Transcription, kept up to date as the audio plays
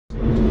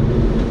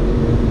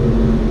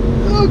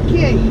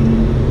Okay,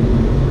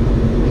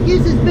 I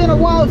guess it's been a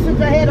while since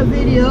I had a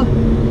video,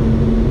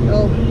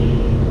 so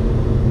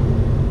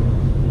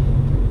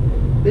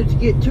let's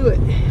get to it.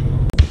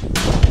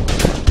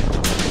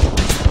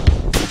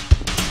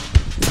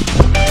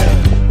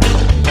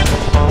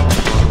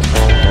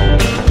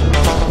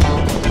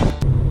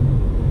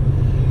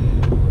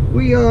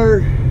 We are,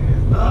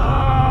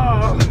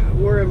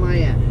 where am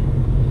I at?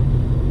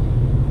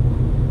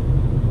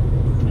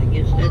 I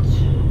guess that's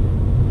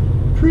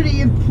pretty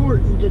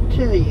important to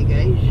tell you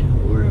guys.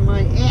 Where am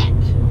I at?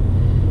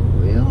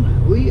 Well,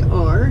 we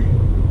are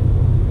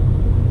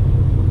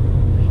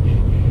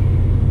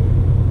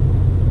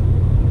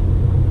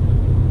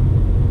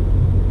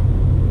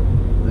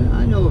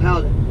I know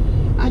how to,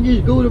 I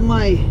just go to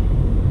my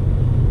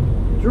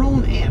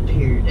drone app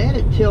here.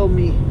 That'd tell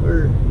me,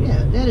 or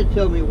yeah, that'd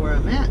tell me where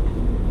I'm at.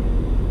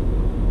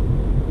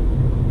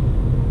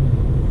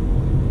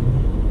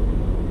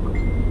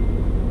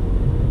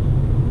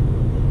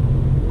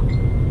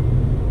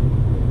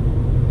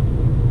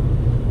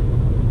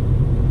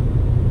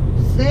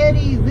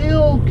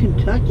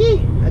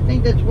 Kentucky? I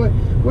think that's where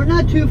we're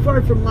not too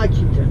far from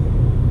Lexington.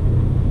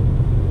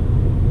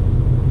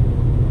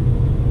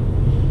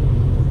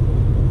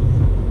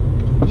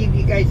 Give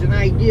you guys an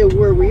idea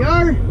where we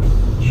are.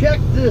 Check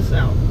this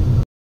out.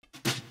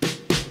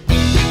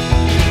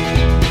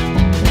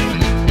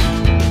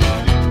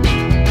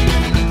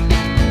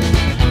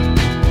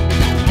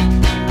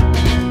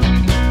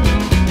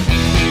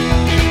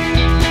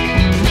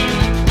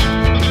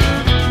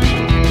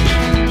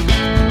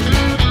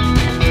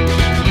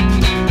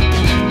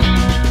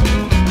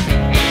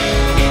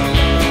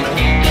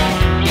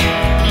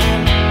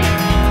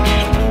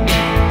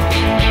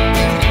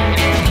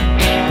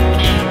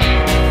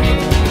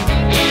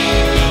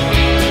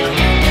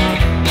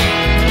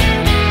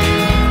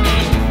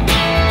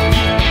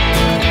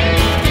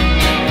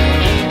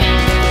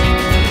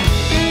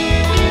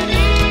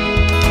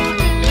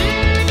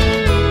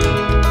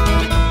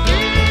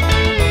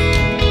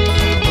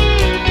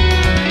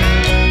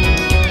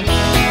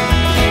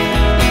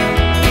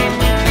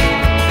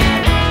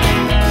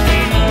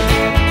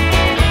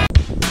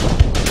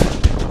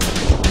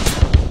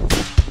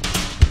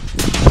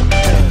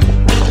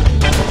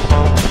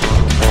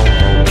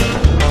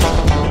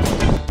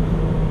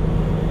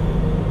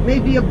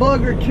 Maybe a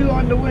bug or two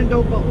on the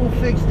window, but we'll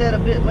fix that a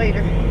bit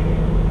later.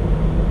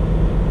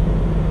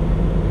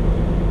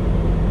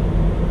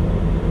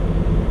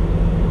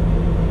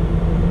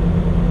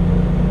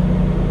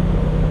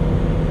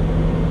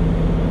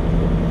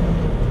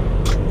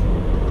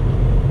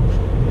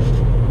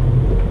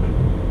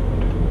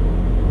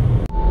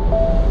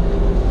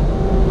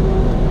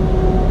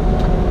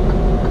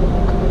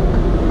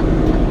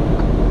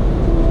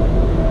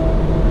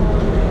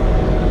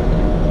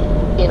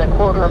 In a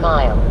quarter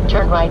mile,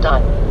 turn right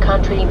on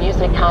Country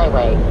Music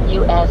Highway,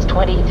 US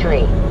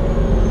 23.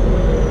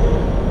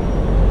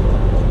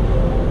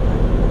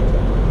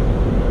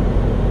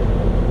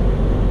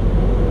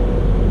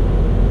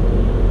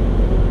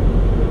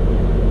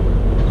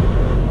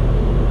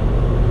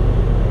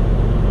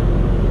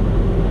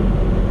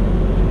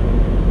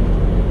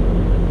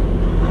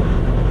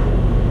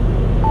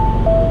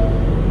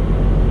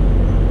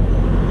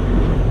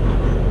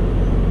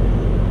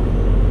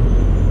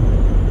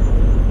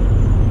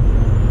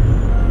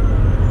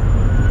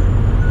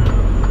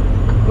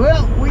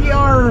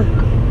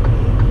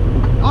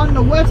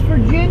 West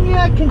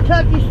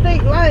Virginia-Kentucky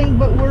state line,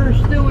 but we're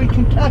still in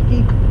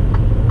Kentucky.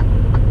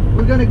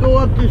 We're going to go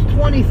up this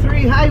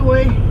 23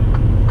 highway.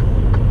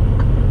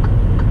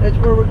 That's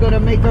where we're going to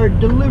make our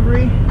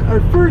delivery,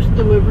 our first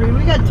delivery.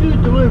 We got 2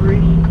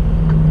 deliveries.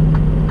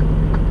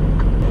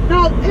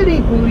 No, it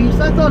ain't police.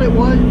 I thought it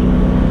was.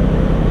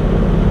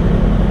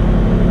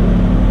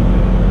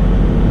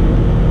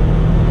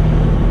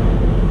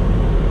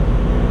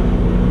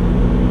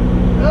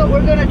 Well,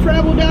 we're going to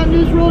travel down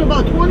this road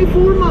about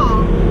 24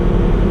 miles.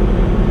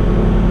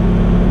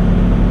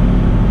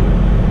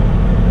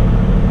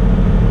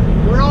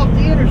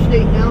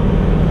 Interstate now.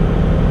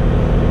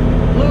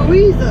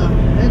 Louisa,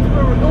 that's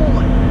where we're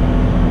going.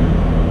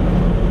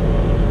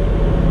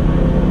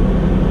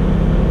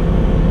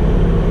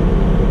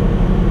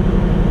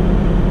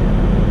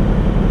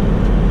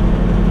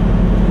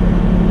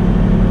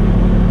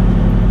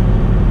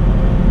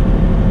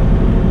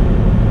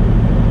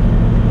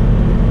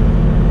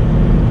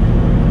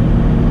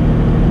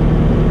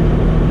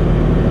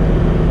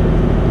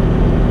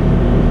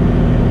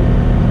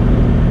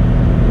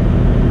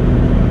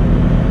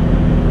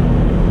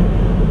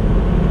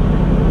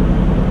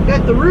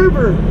 The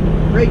river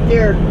right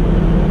there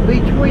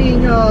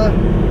between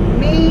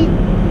me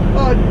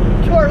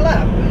to our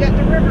left. We got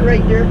the river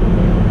right there.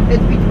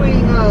 It's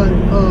between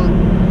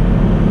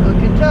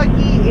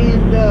Kentucky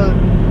and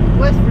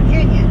West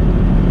Virginia.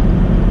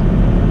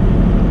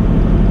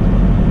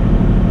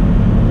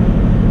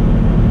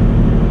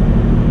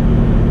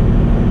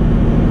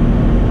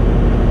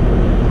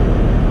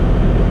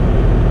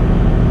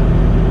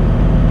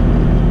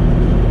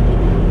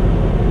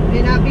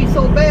 May not be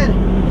so bad.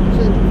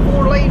 It's a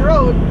 4-lane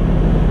road.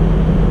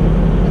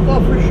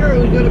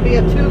 to be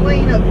a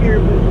 2-lane up here,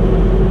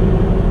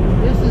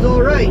 but this is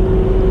all right.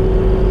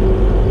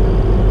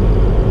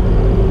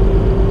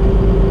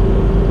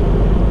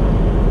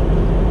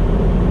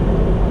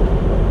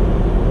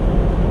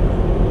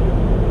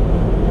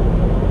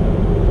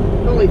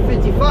 It's only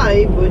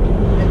 55, but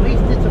at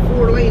least it's a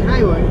 4-lane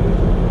highway.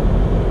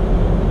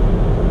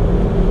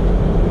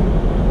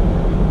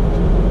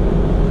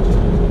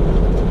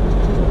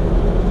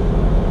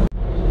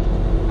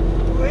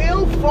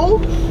 Well,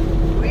 folks,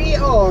 we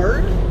are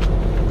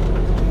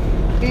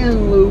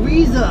in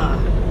Louisa.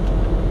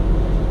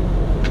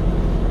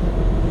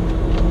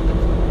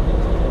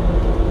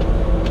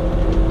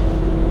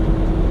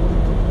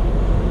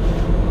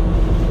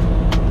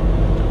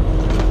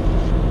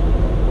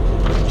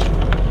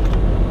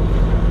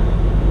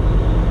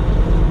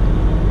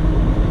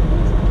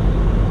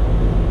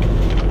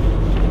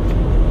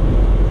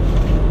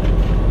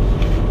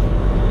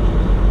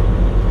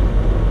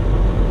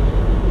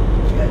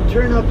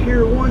 Turn up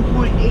here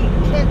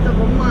 1.8 of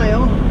a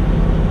mile.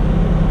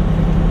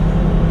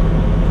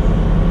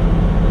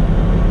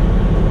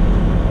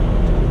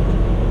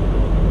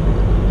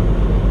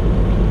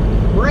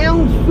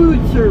 Brown's Food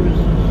Services.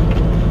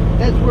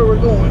 That's where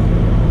we're going.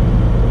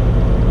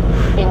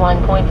 In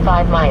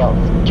 1.5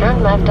 miles,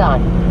 turn left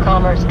on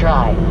Commerce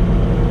Drive.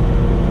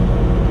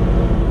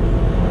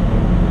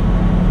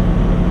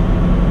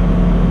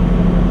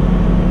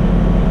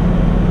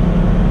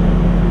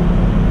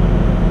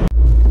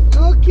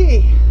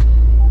 Okay,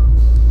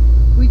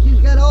 we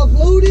just got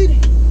offloaded.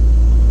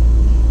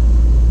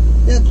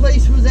 That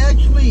place was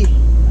actually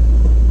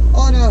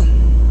on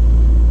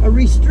a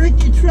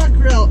restricted truck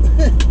route.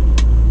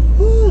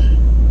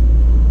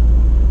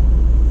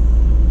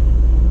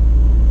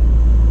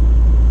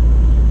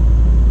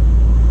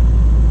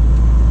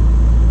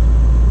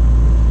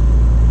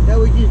 Now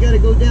we just got to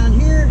go down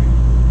here.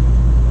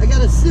 I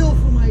got a seal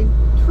for my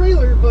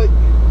trailer, but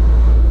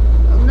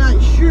I'm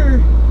not sure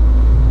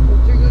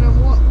if they're going to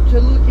want to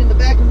look in the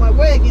back of my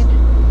wagon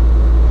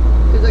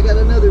because I got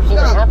another In a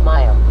stop. half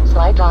mile,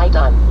 slide right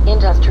on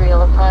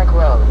Industrial Park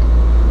Road.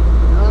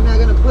 I'm not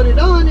going to put it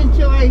on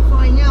until I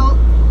find out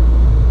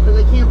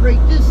because I can't break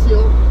this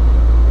seal.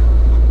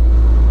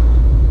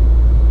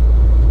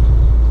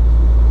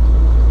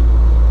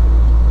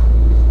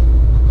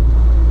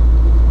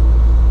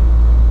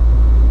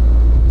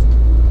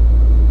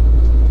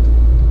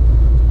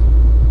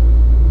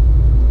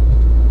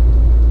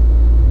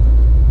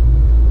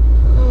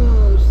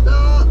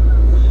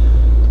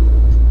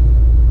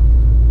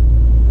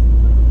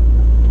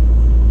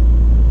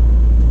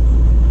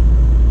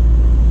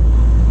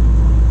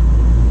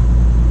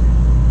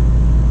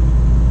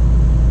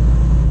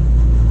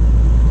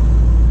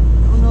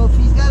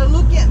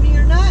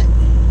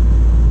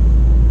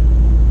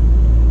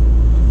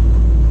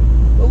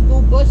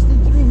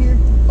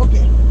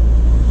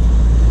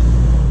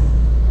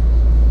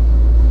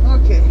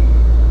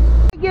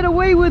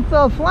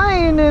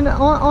 Flying and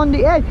on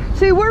the edge.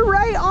 See, we're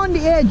right on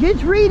the edge.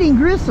 It's reading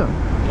Grissom,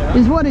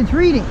 is what it's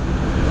reading.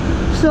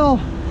 So,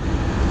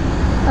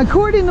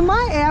 according to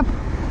my app,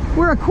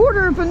 we're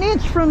 1/4 of an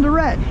inch from the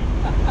red.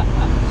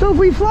 So if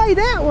we fly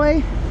that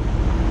way,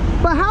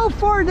 but how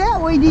far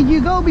that way did you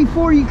go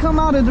before you come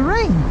out of the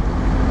rain?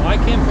 Well, I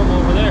came from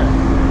over there.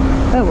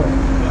 That way.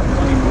 Yeah,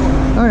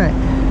 24. All right.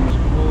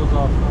 Close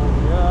off all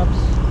the apps.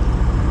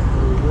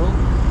 There we go.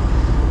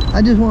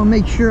 I just want to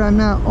make sure I'm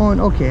not on.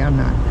 Okay, I'm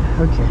not.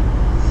 Okay.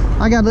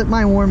 I gotta let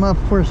mine warm up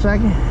for a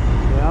second.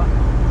 Yeah.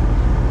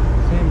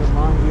 Same with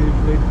mine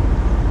usually.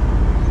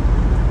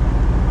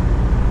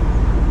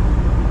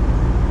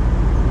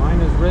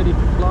 Mine is ready to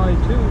fly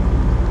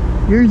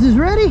too. Yours is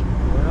ready? Yeah.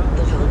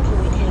 The home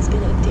point has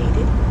been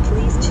updated.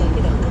 Please check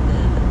it on the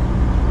map.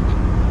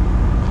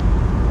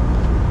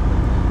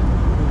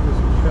 Let me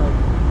just check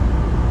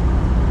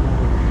my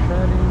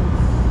settings.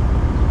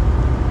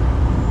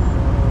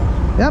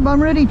 Yep,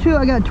 I'm ready too.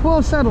 I got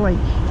 12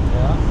 satellites.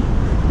 Yeah.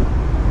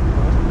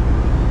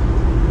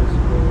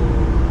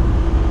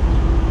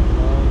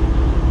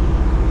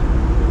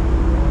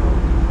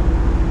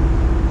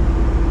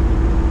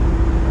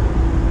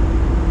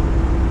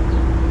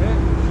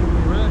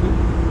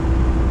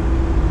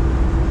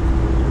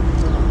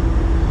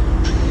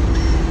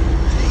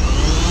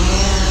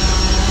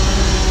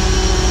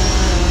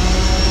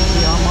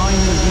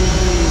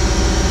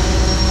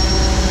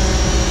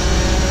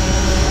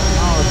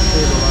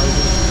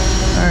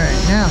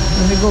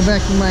 Let me go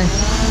back to my,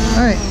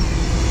 all right.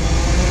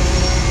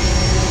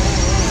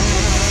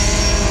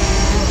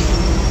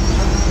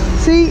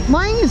 See,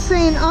 mine is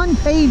saying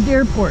unpaved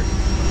airport.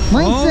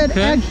 Mine said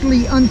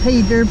actually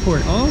unpaved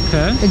airport.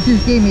 Okay. It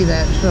just gave me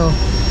that, so.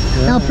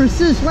 Yeah. Now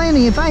persist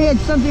landing, if I had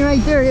something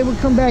right there, it would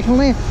come back and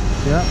land.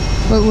 Yeah.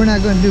 But we're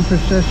not going to do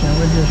persistent,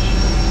 we're just.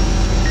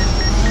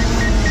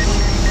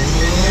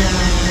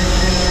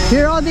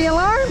 Hear all the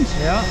alarms?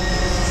 Yeah.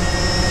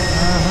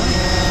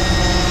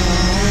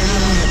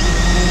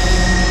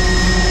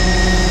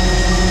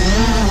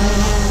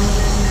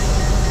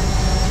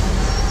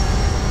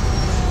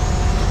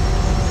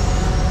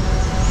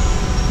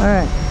 All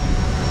right.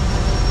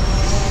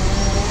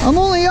 I'm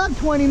only up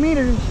 20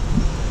 meters.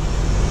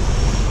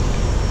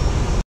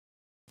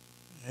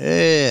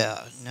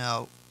 Yeah,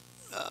 now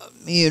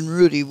me and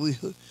Rudy, we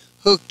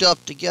hooked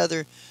up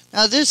together.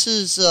 Now this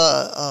is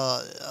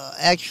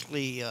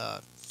actually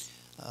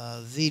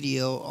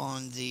video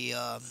on the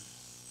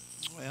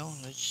well,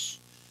 let's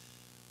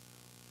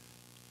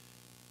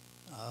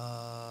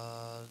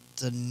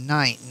the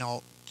 9th,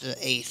 no, the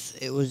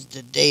 8th. It was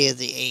the day of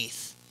the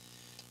 8th,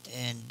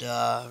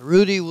 and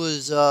Rudy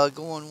was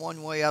going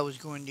one way, I was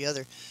going the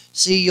other.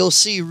 See, you'll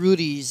see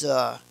Rudy's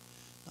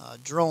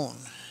drone.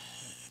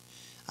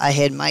 I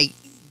had my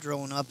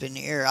drone up in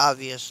the air,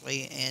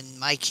 obviously, and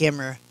my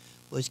camera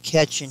was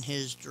catching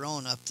his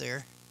drone up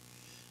there.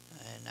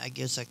 And I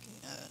guess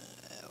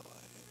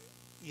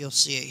you'll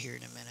see it here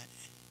in a minute.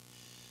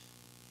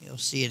 You'll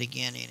see it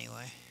again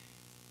anyway.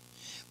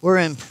 We're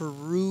in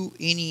Peru,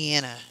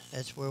 Indiana.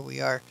 That's where we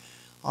are,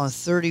 on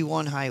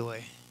 31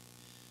 highway.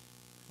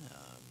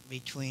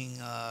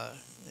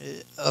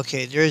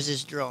 Okay, there's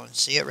this drone.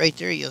 See it right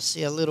there? You'll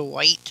see a little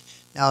white.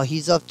 Now,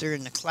 he's up there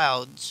in the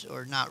clouds,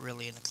 or not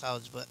really in the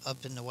clouds, but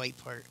up in the white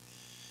part.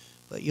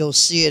 But you'll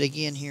see it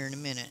again here in a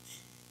minute.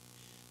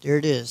 There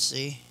it is,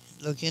 see?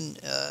 Looking,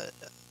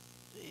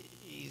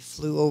 he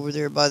flew over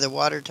there by the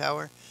water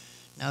tower.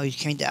 Now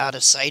he's kind of out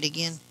of sight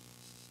again.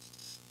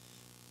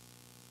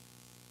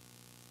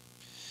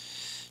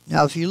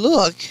 Now, if you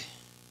look,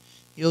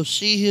 you'll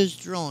see his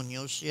drone.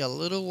 You'll see a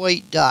little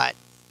white dot.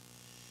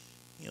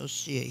 You'll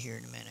see it here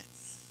in a minute.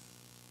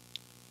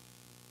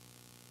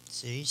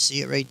 See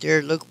it right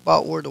there? Look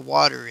about where the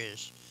water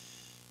is.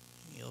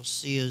 You'll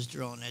see his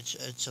drone.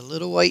 It's a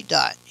little white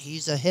dot.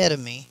 He's ahead of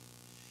me,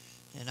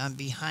 and I'm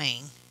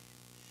behind.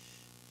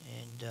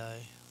 And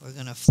we're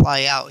gonna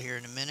fly out here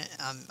in a minute.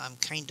 I'm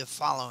kind of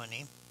following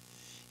him.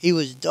 He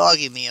was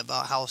dogging me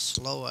about how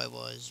slow I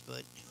was,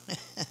 but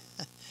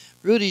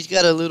Rudy's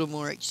got a little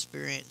more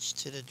experience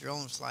to the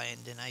drone flying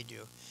than I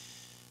do.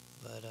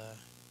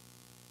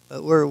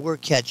 But we're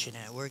catching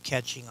it. We're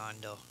catching on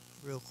though,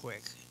 real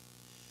quick.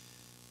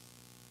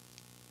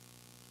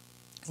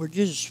 We're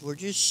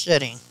just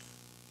setting.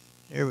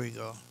 There we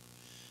go.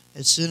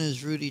 As soon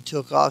as Rudy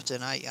took off,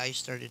 then I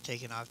started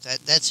taking off.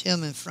 That's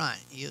him in front.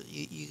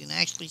 You can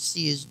actually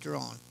see his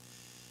drone.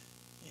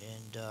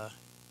 And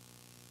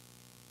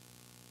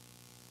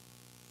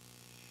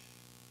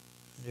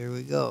there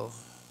we go.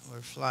 We're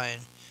flying.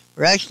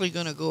 We're actually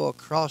going to go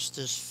across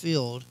this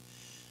field,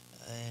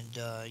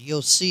 and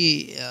you'll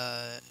see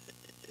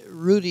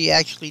Rudy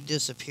actually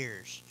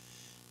disappears,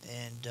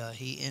 and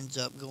he ends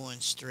up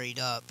going straight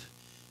up.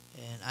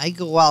 And I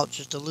go out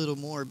just a little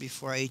more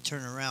before I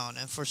turn around.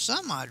 And for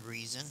some odd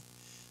reason,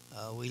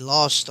 we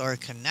lost our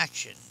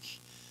connections.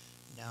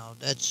 Now,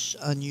 that's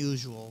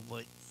unusual,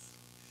 but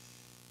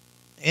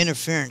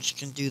interference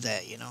can do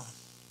that, you know.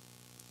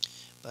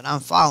 But I'm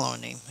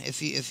following him.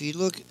 If you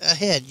look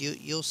ahead,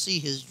 you'll see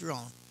his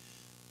drone.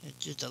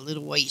 It's just a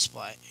little white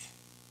spot.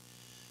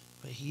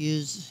 But he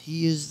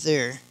is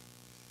there.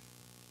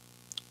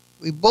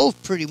 We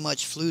both pretty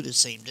much flew the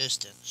same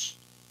distance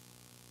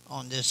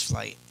on this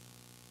flight.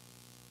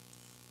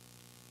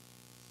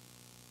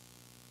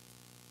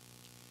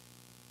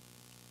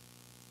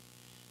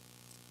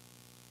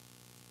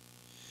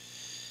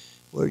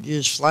 We're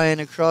just flying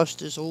across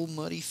this old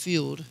muddy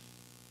field.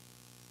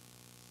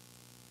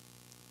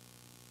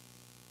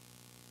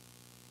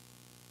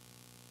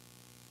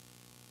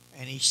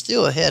 And he's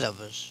still ahead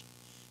of us.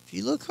 If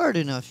you look hard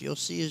enough, you'll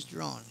see his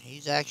drone.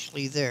 He's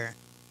actually there.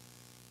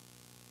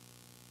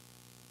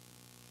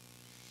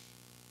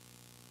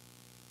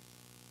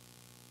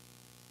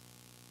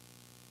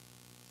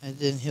 And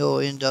then he'll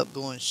end up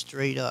going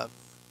straight up.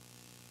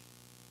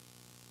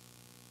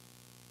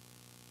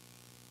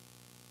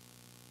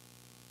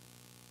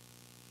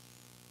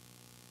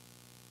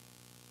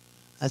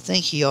 I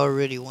think he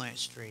already went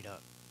straight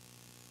up.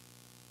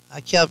 I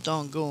kept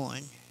on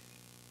going.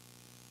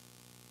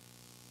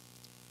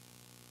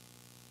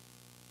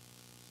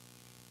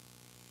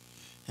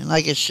 And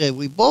like I said,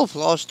 we both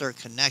lost our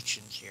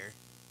connections here.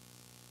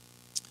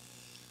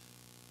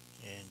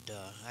 And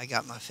I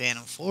got my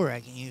Phantom 4. I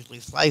can usually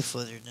fly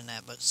further than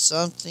that. But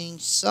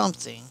something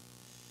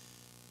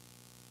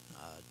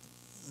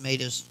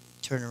made us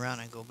turn around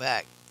and go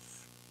back.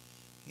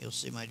 You'll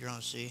see my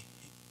drone, see?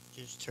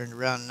 Just turned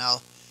around now.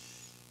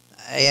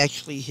 I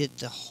actually hit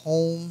the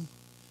home,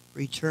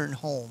 return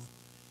home,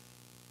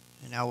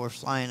 and now we're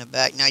flying it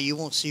back. Now you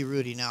won't see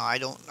Rudy now. I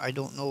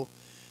don't know.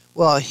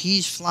 Well,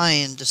 he's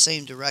flying the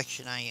same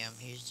direction I am.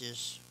 He's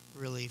just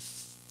really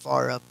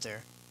far up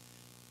there.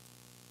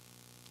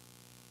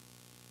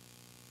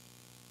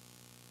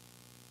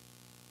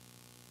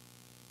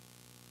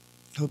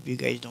 Hope you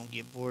guys don't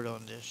get bored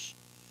on this.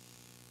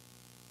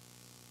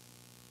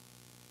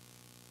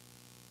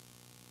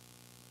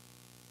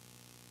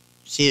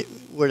 See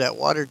where that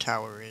water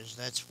tower is?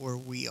 That's where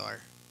we are.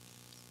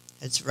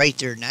 It's right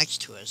there next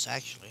to us,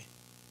 actually.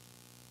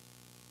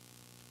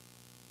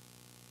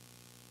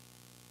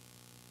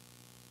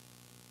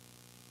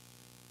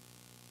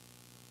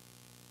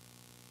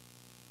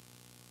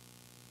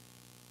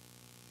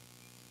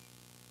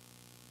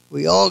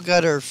 We all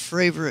got our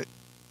favorite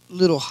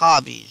little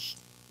hobbies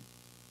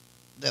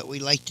that we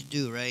like to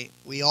do, right?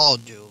 We all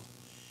do.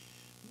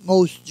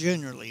 Most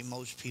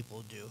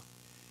people do.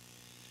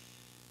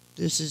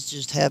 This has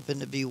just happened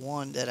to be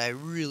one that I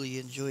really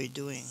enjoy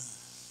doing.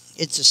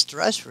 It's a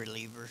stress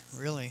reliever,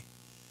 really.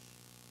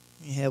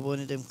 You have one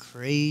of them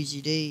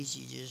crazy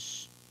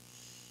days,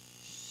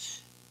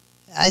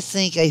 I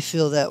think I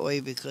feel that way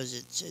because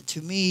it's,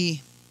 to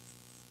me,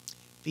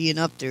 being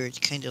up there, it's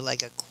kind of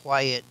like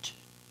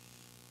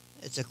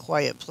it's a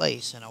quiet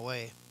place in a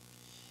way.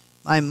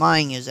 My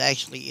mind is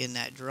actually in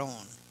that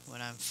drone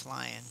when I'm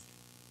flying.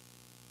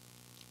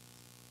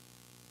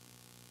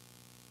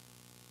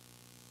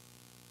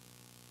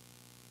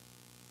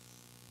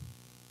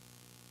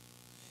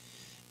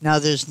 Now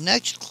this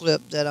next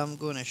clip that I'm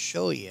going to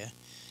show you,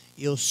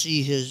 you'll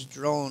see his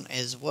drone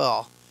as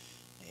well.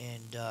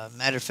 And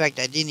matter of fact,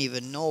 I didn't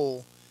even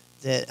know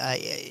that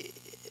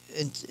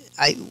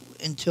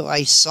until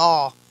I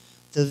saw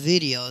the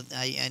video,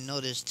 I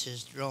noticed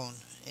his drone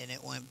and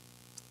it went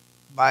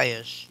by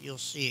us. You'll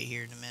see it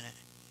here in a minute.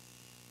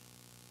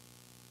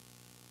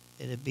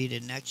 It'll be the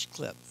next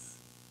clip.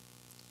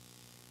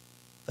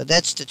 But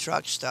that's the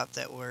truck stop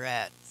that we're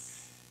at.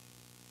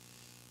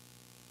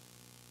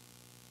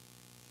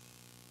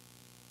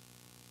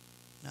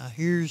 Now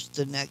here's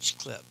the next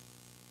clip.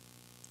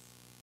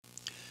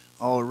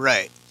 All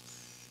right.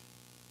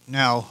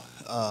 Now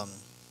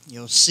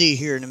you'll see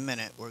here in a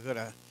minute.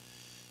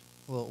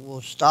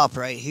 We'll stop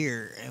right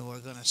here and we're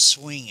gonna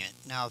swing it.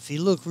 Now if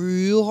you look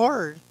real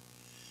hard,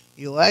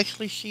 you'll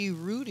actually see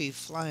Rudy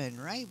flying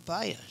right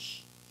by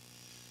us.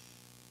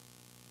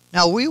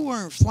 Now we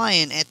weren't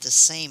flying at the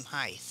same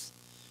height,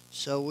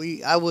 so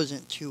I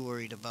wasn't too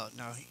worried about.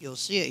 Now you'll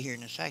see it here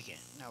in a second.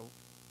 Now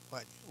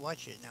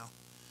watch it now.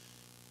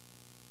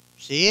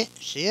 See it?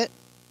 See it?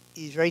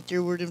 He's right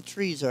there where them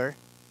trees are.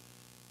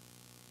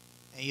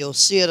 And you'll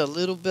see it a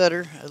little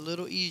better, a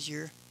little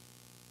easier.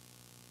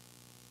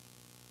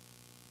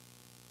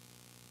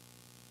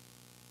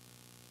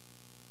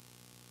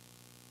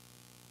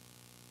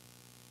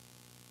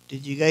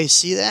 Did you guys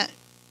see that?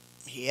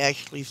 He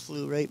actually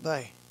flew right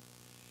by.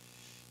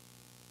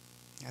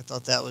 I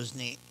thought that was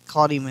neat.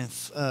 Caught him in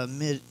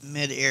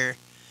mid-air.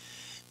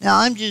 Now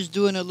I'm just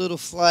doing a little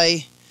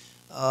fly.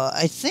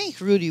 I think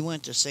Rudy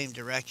went the same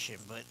direction,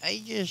 but I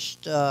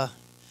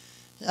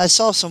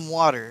saw some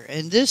water,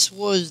 and this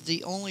was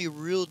the only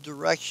real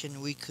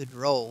direction we could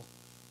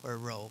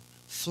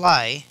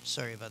fly,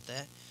 sorry about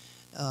that,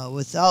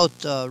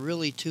 without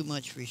really too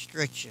much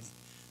restriction.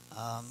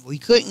 We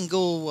couldn't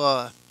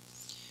go,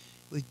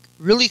 we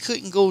really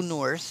couldn't go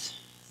north.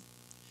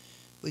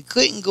 We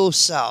couldn't go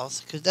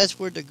south, because that's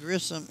where the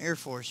Grissom Air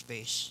Force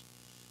Base,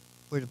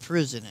 where the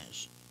prison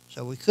is.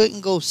 So we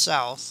couldn't go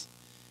south.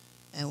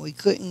 And we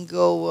couldn't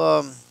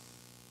go,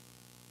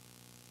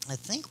 I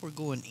think we're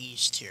going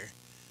east here.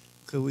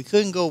 Because we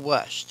couldn't go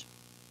west.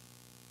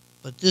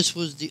 But this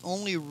was the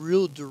only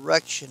real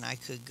direction I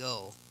could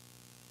go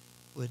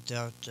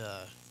without,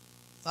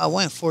 I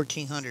went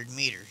 1,400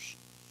 meters.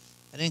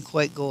 I didn't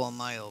quite go a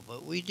mile,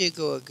 but we did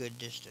go a good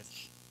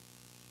distance.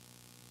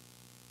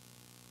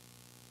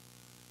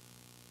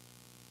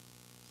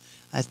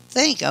 I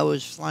think I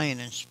was flying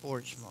in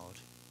sports mode.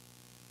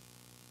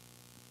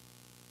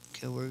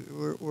 Okay,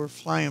 we're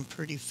flying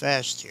pretty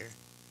fast here.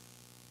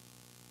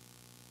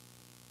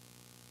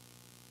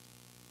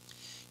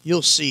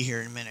 You'll see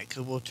here in a minute,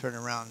 because we'll turn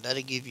around.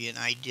 That'll give you an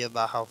idea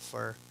about how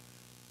far.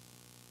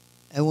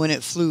 And when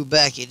it flew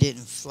back, it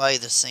didn't fly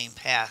the same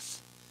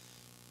path.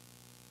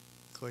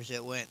 Of course,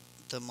 it went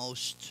the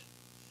most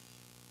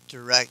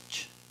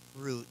direct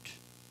route.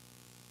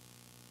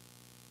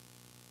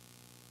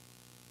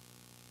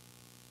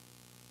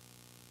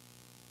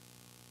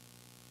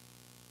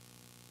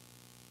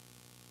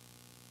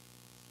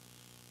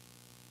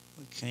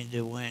 We kind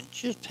of went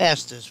just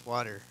past this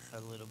water a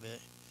little bit.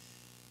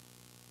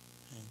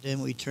 And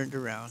then we turned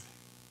around.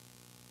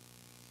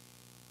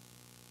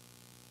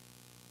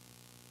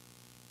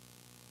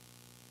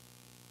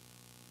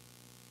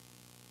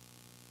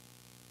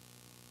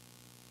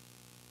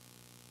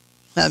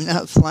 I'm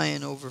not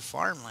flying over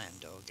farmland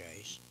though,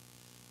 guys.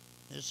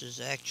 This is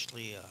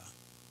actually,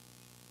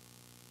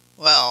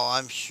 well,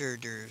 I'm sure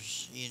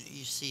there's,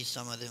 you see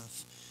some of them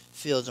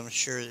fields, I'm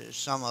sure that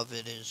some of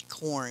it is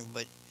corn,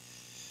 but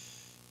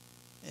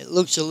it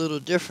looks a little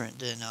different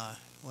than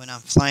when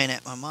I'm flying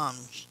at my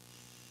mom's.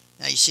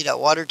 Now you see that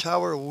water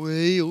tower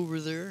way over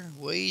there,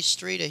 way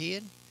straight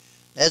ahead?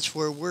 That's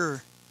where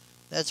we're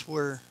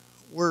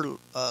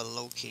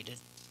located.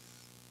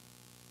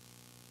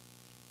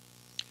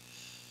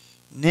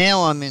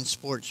 Now I'm in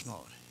sports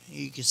mode.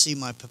 You can see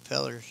my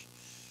propellers.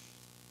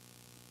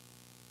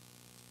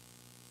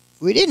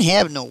 We didn't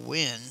have no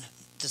wind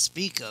to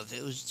speak of.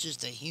 It was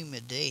just a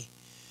humid day. It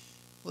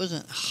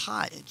wasn't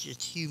hot, it's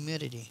just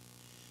humidity.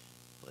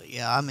 But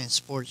yeah, I'm in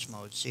sports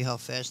mode. See how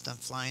fast I'm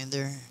flying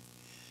there?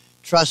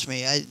 Trust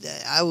me,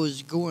 I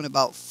was going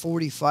about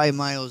 45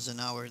 miles an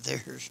hour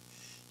there.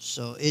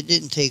 So it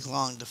didn't take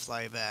long to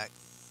fly back.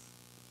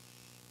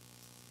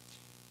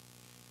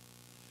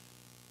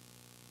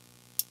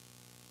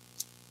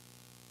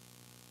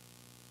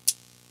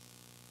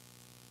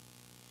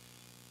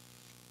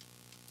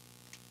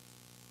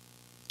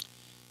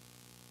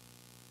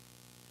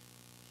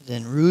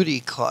 Then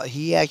Rudy caught.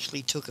 He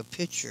actually took a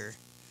picture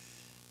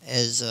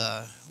as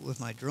with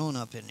my drone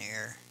up in the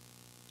air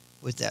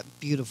with that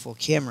beautiful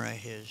camera of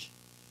his.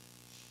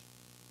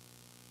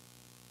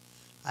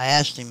 I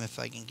asked him if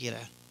I can get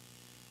a,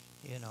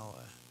 if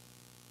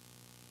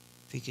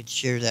he could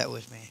share that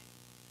with me.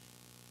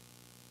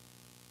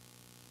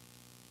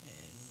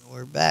 And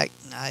we're back.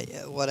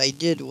 What I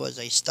did was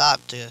I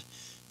stopped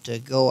to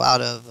go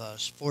out of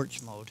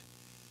sports mode.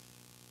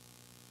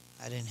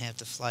 I didn't have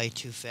to fly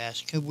too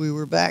fast because we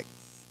were back.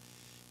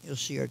 You'll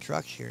see our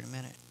trucks here in a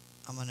minute.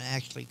 I'm going to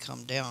actually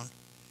come down.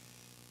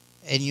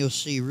 And you'll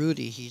see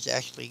Rudy. He's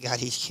actually got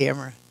his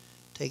camera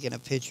taking a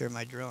picture of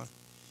my drone.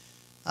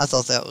 I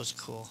thought that was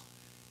cool.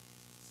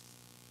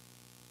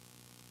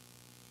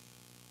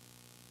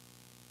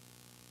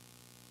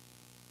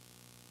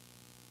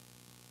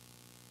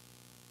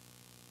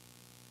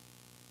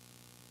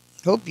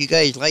 Hope you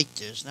guys like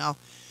this. Now,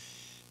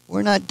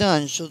 we're not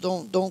done, so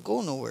don't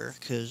go nowhere.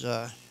 Because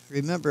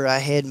remember, I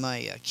had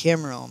my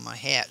camera on my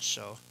hat,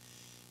 so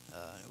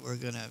we're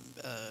going to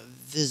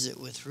visit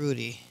with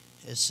Rudy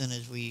as soon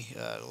as we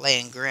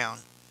land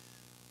ground.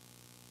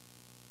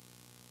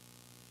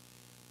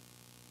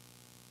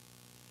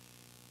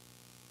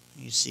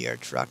 You see our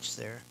trucks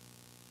there.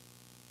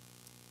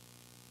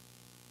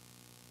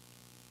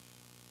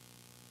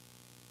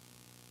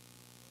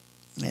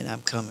 And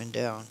I'm coming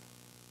down.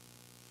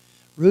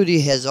 Rudy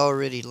has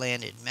already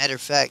landed. Matter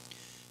of fact,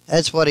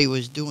 that's what he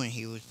was doing.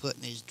 He was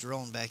putting his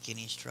drone back in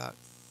his truck.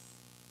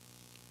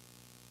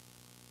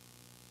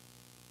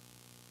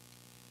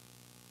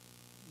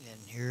 And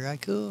here I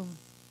come.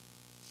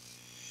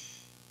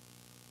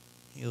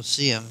 You'll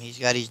see him. He's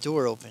got his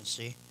door open,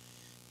 see?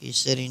 He's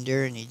sitting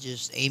there and he's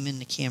just aiming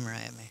the camera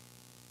at me.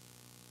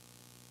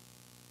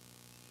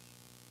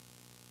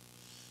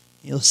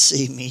 You'll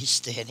see me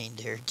standing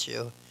there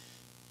too.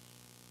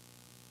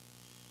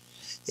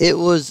 It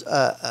was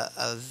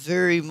a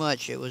very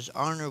much, it was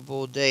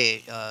honorable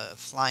day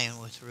flying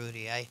with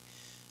Rudy.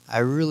 I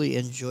really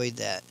enjoyed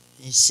that.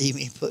 You see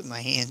me put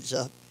my hands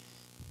up.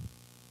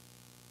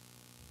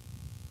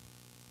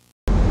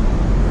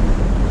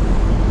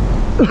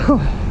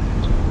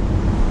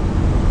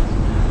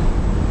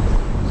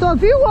 So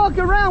if you walk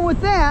around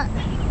with that,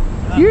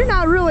 you're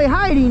not really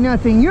hiding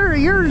nothing. You're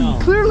No.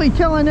 clearly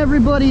telling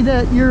everybody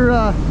that you're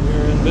in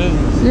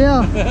business.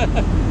 Yeah.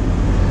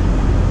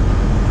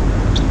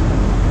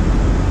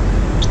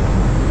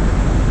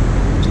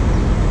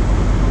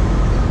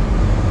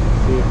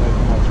 See if I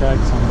can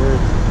attract some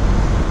birds.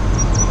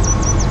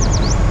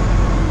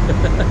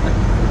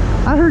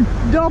 I heard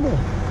double.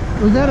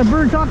 Was that a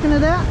bird talking to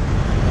that?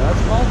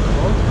 That's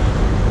possible.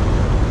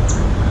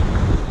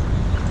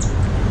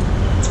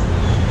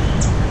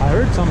 I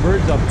heard some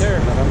birds up there,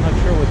 but I'm not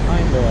sure what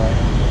kind they are.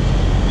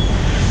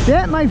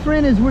 That, my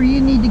friend, is where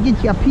you need to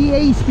get you a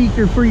PA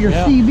speaker for your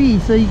Yeah. CB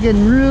so you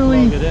can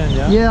really... Plug it in,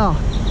 yeah? Yeah.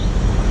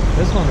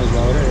 This one is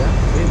louder, yeah?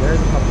 See, there's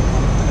a couple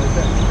right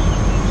there.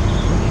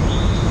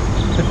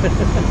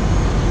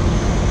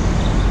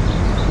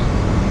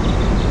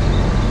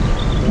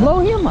 Blow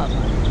him up.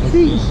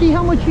 See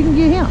how much you can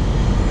get him.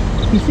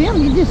 You see him?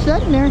 He's just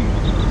sitting there.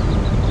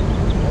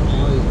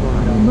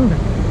 Moving.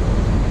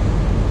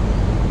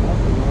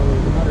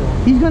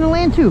 He's going to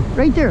land too,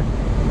 right there.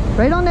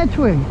 Right on that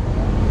twig.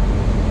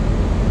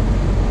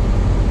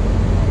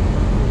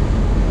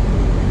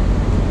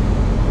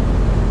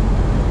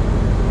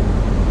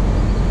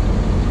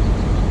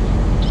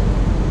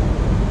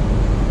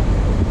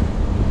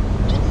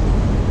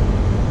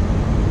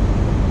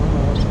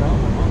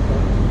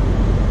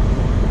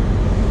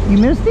 You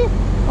missed him?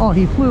 Oh,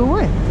 he flew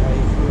away.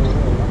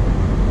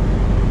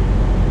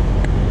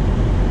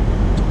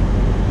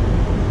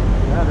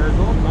 Yeah, there's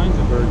all kinds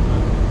of birds,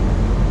 man.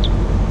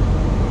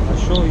 I'll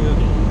show you the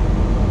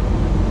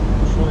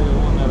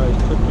one that I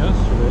took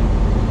yesterday.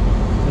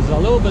 It's a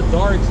little bit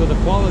dark, so the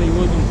quality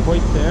wasn't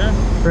quite there.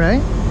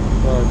 Right?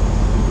 But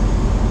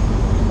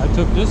I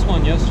took this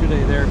one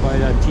yesterday there by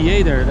that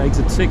TA there at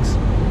exit 6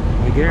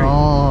 by Gary.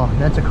 Oh,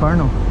 that's a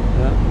cardinal.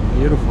 Yeah,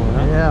 beautiful,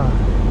 huh? Yeah.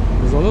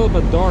 It's a little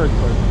bit dark,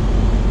 but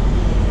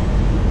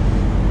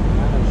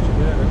managed to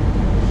get it.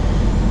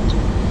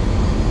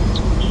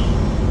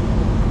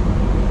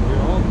 There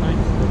are all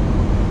kinds of them.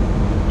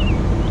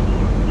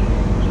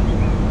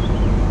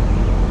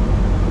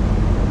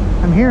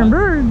 I'm hearing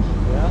birds.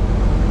 Yeah.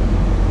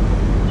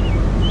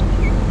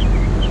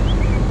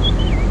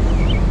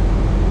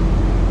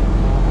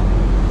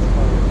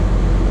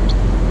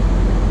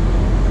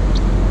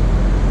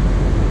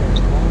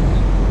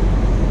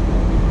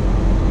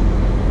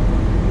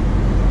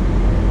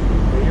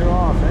 You're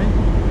off, eh?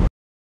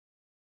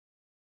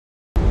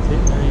 See,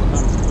 there he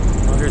comes.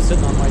 Oh, they're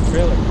sitting on my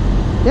trailer.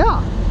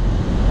 Yeah.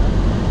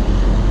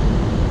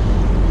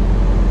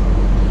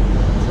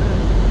 That's it.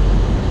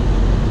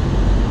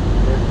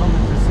 They're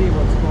coming to see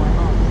what's going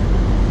on.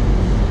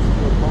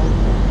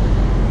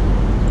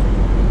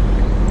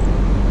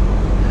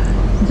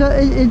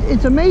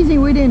 It's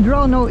amazing we didn't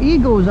draw no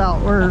eagles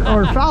out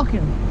or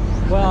falcons.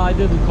 Well, I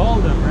didn't call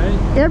them,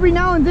 right? Every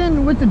now and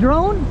then with the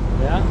drone,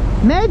 Yeah.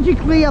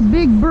 magically a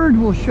big bird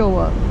will show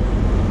up.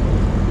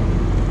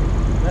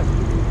 That's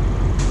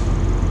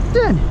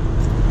Good.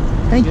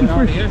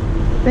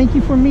 Thank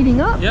you for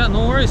meeting up. Yeah,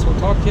 no worries. We'll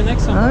talk to you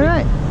next time. All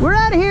right. We're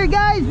out of here,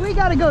 guys. We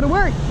got to go to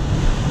work.